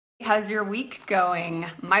how's your week going?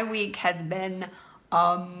 My week has been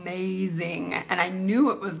amazing, and I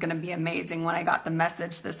knew it was going to be amazing when I got the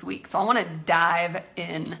message this week. So I want to dive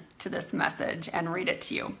into this message and read it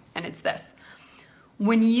to you. And it's this: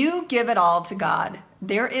 when you give it all to God,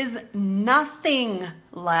 there is nothing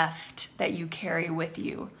left that you carry with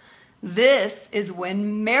you. This is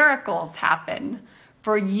when miracles happen,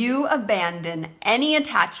 for you abandon any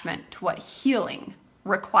attachment to what healing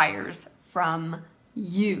requires from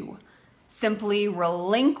you. Simply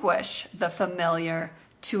relinquish the familiar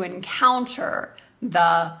to encounter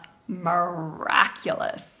the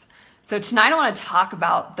miraculous. So tonight I want to talk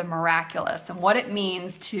about the miraculous and what it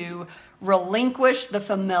means to relinquish the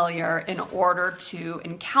familiar in order to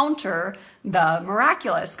encounter the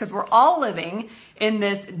miraculous, because we're all living in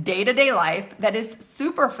this day-to-day life that is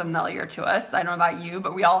super familiar to us. I don't know about you,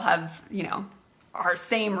 but we all have, our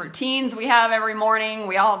same routines we have every morning.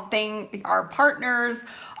 We all think our partners,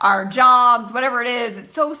 our jobs, whatever it is,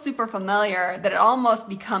 it's so super familiar that it almost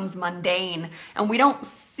becomes mundane, and we don't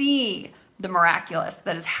see the miraculous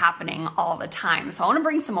that is happening all the time. So I want to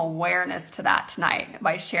bring some awareness to that tonight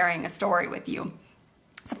by sharing a story with you.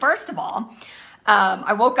 So first of all,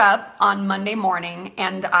 I woke up on Monday morning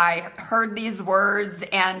and I heard these words,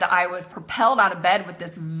 and I was propelled out of bed with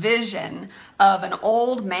this vision of an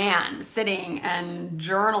old man sitting and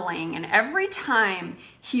journaling, and every time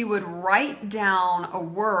he would write down a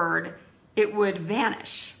word, it would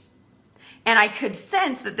vanish. And I could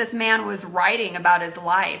sense that this man was writing about his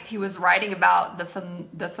life. He was writing about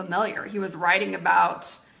the familiar. He was writing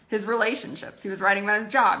about his relationships. He was writing about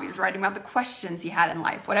his job. He was writing about the questions he had in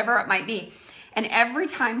life, whatever it might be. And every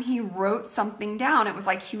time he wrote something down, it was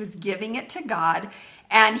like he was giving it to God,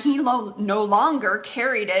 and he no longer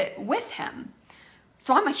carried it with him.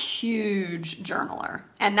 So I'm a huge journaler,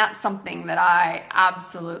 and that's something that I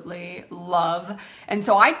absolutely love. And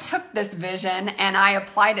so I took this vision and I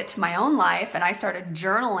applied it to my own life, and I started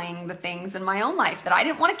journaling the things in my own life that I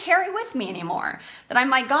didn't want to carry with me anymore. That I'm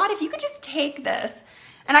like, God, if you could just take this.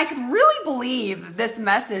 And I could really believe this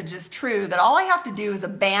message is true, that all I have to do is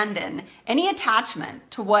abandon any attachment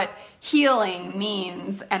to what healing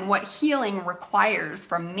means and what healing requires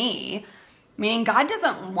from me. Meaning God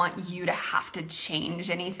doesn't want you to have to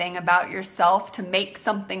change anything about yourself to make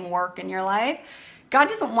something work in your life. God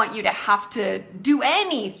doesn't want you to have to do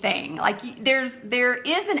anything. Like there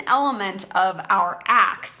is an element of our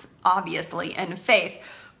acts, obviously, in faith,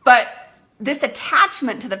 but this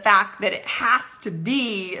attachment to the fact that it has to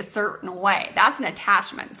be a certain way, that's an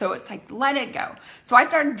attachment. So it's like, let it go. So I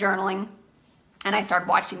started journaling, and I started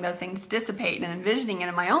watching those things dissipate and envisioning it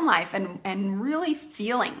in my own life, and really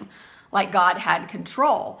feeling like God had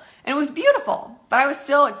control. And it was beautiful, but I was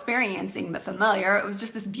still experiencing the familiar. It was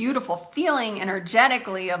just this beautiful feeling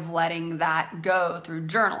energetically of letting that go through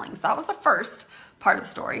journaling. So that was the first part of the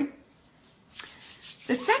story.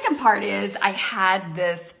 The second part is I had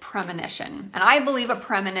this premonition, and I believe a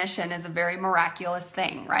premonition is a very miraculous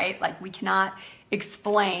thing, right? Like we cannot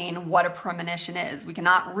explain what a premonition is. We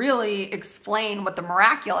cannot really explain what the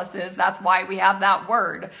miraculous is. That's why we have that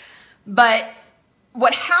word. But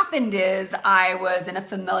what happened is I was in a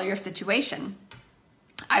familiar situation.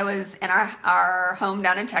 I was in our home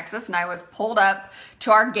down in Texas, and I was pulled up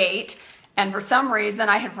to our gate, and for some reason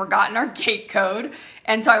I had forgotten our gate code.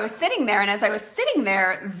 And so I was sitting there, and as I was sitting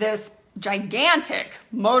there, this gigantic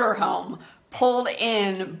motorhome pulled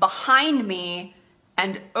in behind me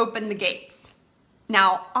and opened the gates.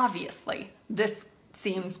 Now, obviously, this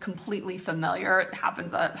seems completely familiar. It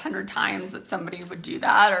happens 100 times that somebody would do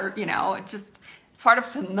that, or, it's part of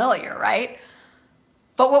familiar, right?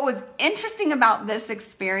 But what was interesting about this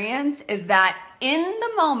experience is that in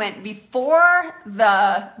the moment before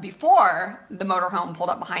the motorhome pulled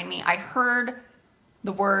up behind me, I heard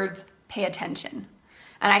the words, pay attention.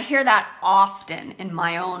 And I hear that often in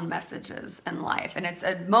my own messages in life. And it's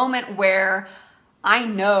a moment where I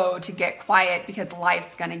know to get quiet because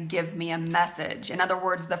life's going to give me a message. In other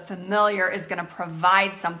words, the familiar is going to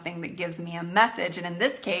provide something that gives me a message. And in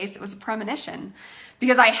this case, it was a premonition,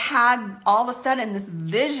 because I had all of a sudden this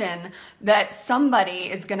vision that somebody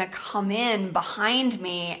is going to come in behind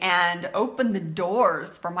me and open the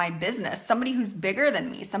doors for my business. Somebody who's bigger than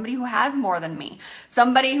me, somebody who has more than me,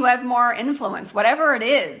 somebody who has more influence, whatever it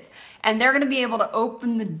is. And they're going to be able to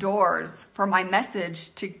open the doors for my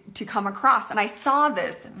message to come across. And I saw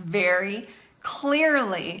this very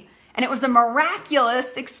clearly. And it was a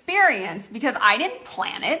miraculous experience because I didn't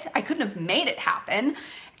plan it. I couldn't have made it happen.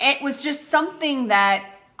 It was just something that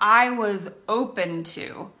I was open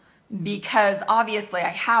to because obviously I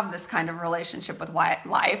have this kind of relationship with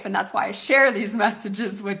life, and that's why I share these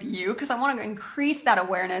messages with you, because I want to increase that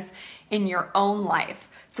awareness in your own life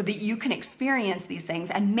so that you can experience these things.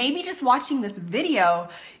 And maybe just watching this video,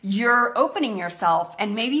 you're opening yourself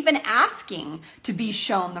and maybe even asking to be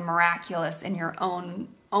shown the miraculous in your own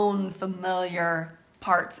familiar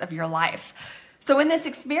parts of your life. So in this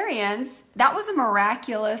experience, that was a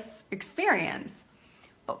miraculous experience.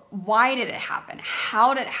 But why did it happen?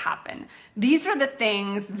 How did it happen? These are the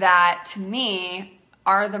things that, to me,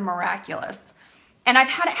 are the miraculous. And I've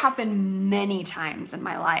had it happen many times in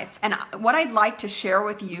my life. And what I'd like to share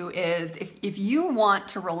with you is, if you want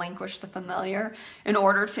to relinquish the familiar in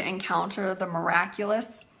order to encounter the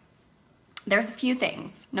miraculous, there's a few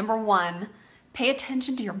things. Number one, pay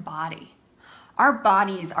attention to your body. Our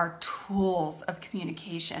bodies are tools of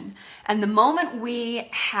communication. And the moment we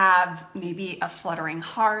have maybe a fluttering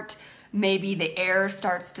heart, maybe the air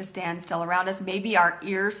starts to stand still around us, maybe our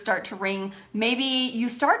ears start to ring, maybe you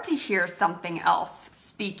start to hear something else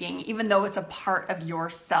speaking, even though it's a part of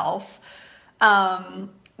yourself.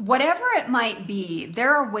 Whatever it might be,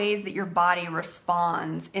 there are ways that your body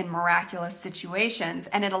responds in miraculous situations,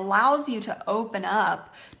 and it allows you to open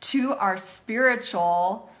up to our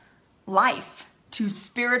spiritual life, to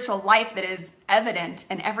spiritual life that is evident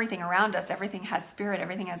in everything around us. Everything has spirit,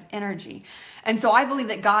 everything has energy. And so I believe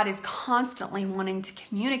that God is constantly wanting to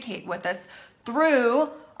communicate with us through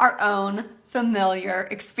our own familiar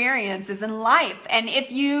experiences in life. And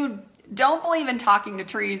if you don't believe in talking to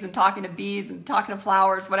trees and talking to bees and talking to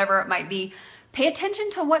flowers, whatever it might be, pay attention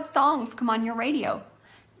to what songs come on your radio.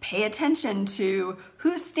 Pay attention to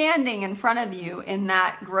who's standing in front of you in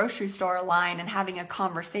that grocery store line and having a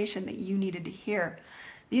conversation that you needed to hear.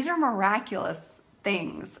 These are miraculous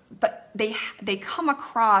things, but they come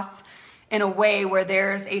across in a way where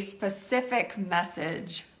there's a specific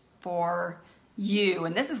message for you.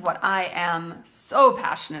 And this is what I am so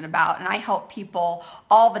passionate about. And I help people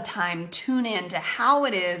all the time tune in to how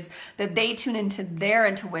it is that they tune into their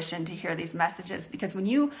intuition to hear these messages. Because when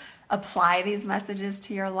you apply these messages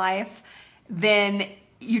to your life, then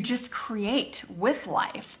you just create with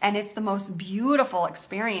life. And it's the most beautiful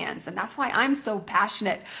experience. And that's why I'm so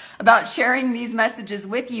passionate about sharing these messages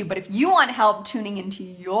with you. But if you want help tuning into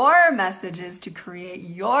your messages to create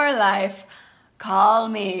your life, call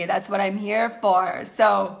me. That's what I'm here for.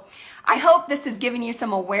 So I hope this has given you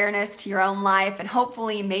some awareness to your own life, and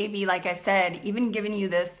hopefully maybe, like I said, even given you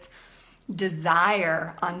this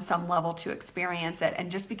desire on some level to experience it. And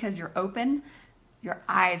just because you're open, your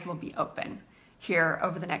eyes will be open here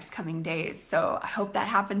over the next coming days. So I hope that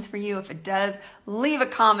happens for you. If it does, leave a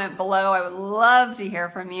comment below. I would love to hear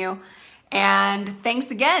from you. And thanks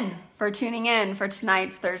again for tuning in for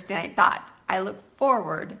tonight's Thursday Night Thought. I look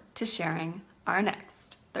forward to sharing our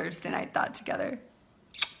next Thursday Night Thought together.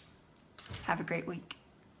 Have a great week.